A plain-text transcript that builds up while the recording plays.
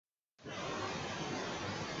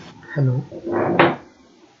Hello,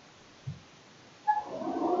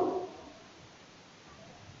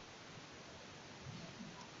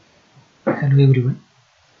 hello everyone.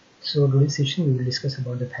 So today's session we will discuss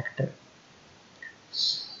about the factor.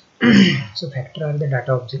 So factor are the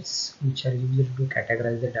data objects which are used to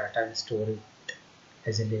categorize the data and store it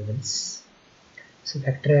as a labels. So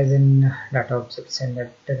factor as in data objects, and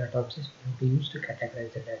that the data objects will be used to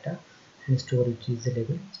categorize the data and store it as a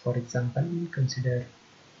label. For example, we consider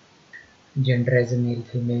gender as a male,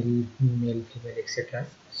 female, etc.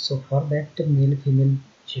 So for that male, female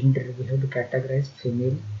gender, we have to categorize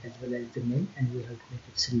female as well as the male, and we have to make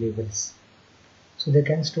its labels. So they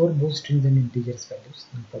can store both strings and integers values,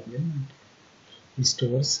 no problem. It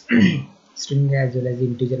stores string as well as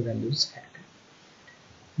integer values factor.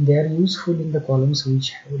 They are useful in the columns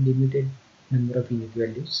which have limited number of unique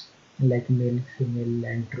values like male, female,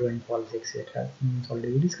 and true and false, etc.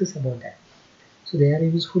 Already we discussed about that. So they are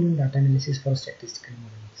useful in data analysis for statistical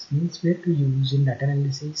modeling. Means where to use in data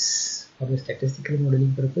analysis for the statistical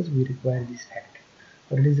modeling purpose we require this factor.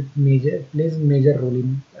 Or it is a plays a major role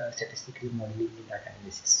in statistical modeling in data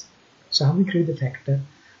analysis. So how we create the factor?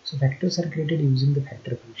 So factors are created using the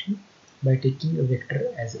factor function by taking a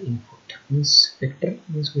vector as input. Means vector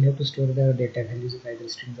means we have to store the data values of either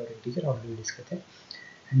string or integer, already we discussed that.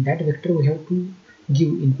 And that vector we have to give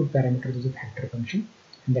input parameter to the factor function,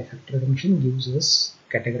 and that factor function gives us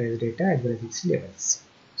categorized data as well as its labels.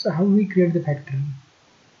 So how we create the factor?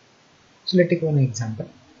 So let's take one example.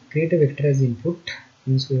 Create a vector as input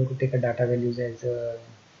means we have to take a data values as a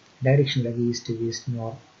direction like east, west,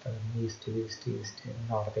 north, east, west,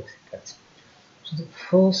 north, etc.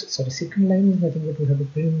 So the second line is nothing but we have to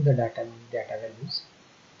print the data values.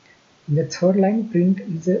 In the third line, print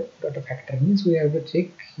is a dot factor means we have to check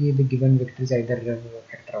here the given vector is either a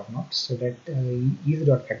factor or not. So that is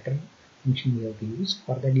dot factor function we have to use.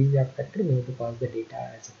 For that is dot factor we have to pass the data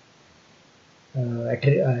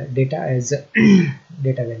as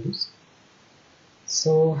data values.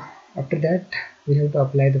 So after that we have to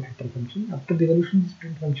apply the factor function. After the evaluation of this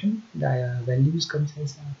print function, the values comes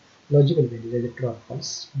as logical values either true or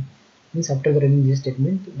false. Means after the running this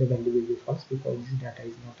statement, the value will be false because this data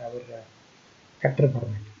is not our factor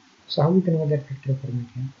format. So how we convert that factor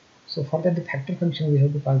format here? So for that the factor function we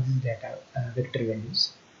have to pass this data vector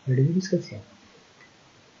values. Already we discussed here.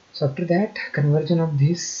 So after that conversion of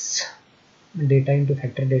this data into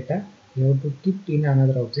factor data, we have to keep in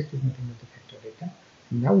another object is nothing but the factor data.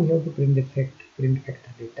 Now we have to print the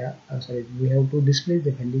factor data. We have to display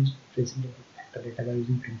the values present in the factor data by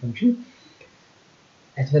using print function,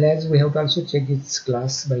 as well as we have to also check its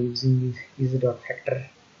class by using is dot factor.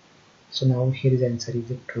 So now here is the answer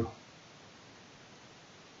is it true.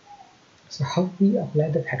 So how we apply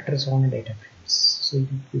the factors on a data frames? So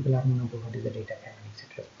people are known about what is the data frame,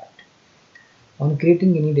 etc. On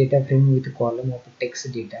creating any data frame with a column of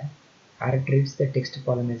text data, R treats the text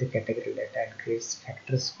column as a category data and creates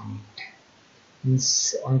factors on it.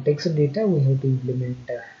 Means on text data we have to implement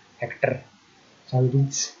a factor. So how it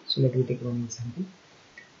is? So let me take one example.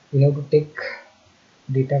 We have to take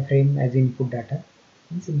data frame as input data.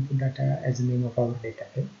 Means input data as the name of our data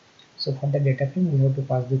frame. So for the data frame we have to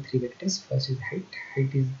pass the three vectors. First is height.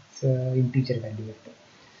 Height is integer value vector.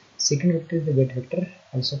 Second vector is the weight vector,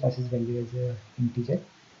 also passes value as a integer,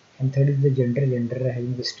 and third is the gender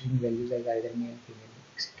having the string values as either male, female,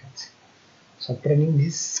 etc. So after running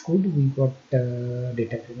this code we got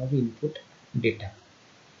data frame of input data.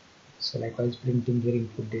 So likewise printing here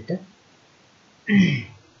input data.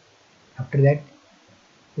 After that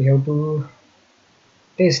we have to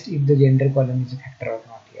test if the gender column is a factor or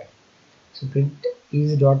not here. So print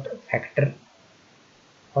is dot factor.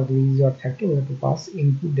 For the is dot factor we have to pass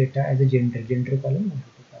input data as a gender column. We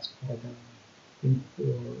have to pass for the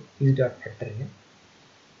is dot factor here.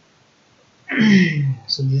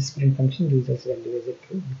 So this print function gives us value as a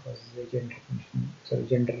true because the gender function,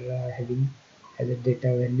 gender having as a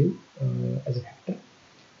data value as a factor.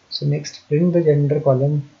 So next print the gender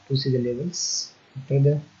column to see the labels. After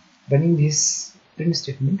the running this print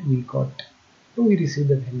statement we receive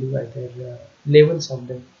the value either labels of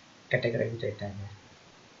the categorized data here.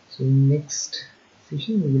 So in next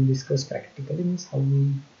session we will discuss practically means how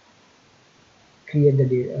we create the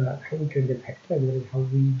data, how we create the factor as well as how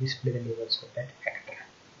we display the labels of that factor.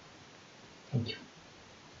 Thank you.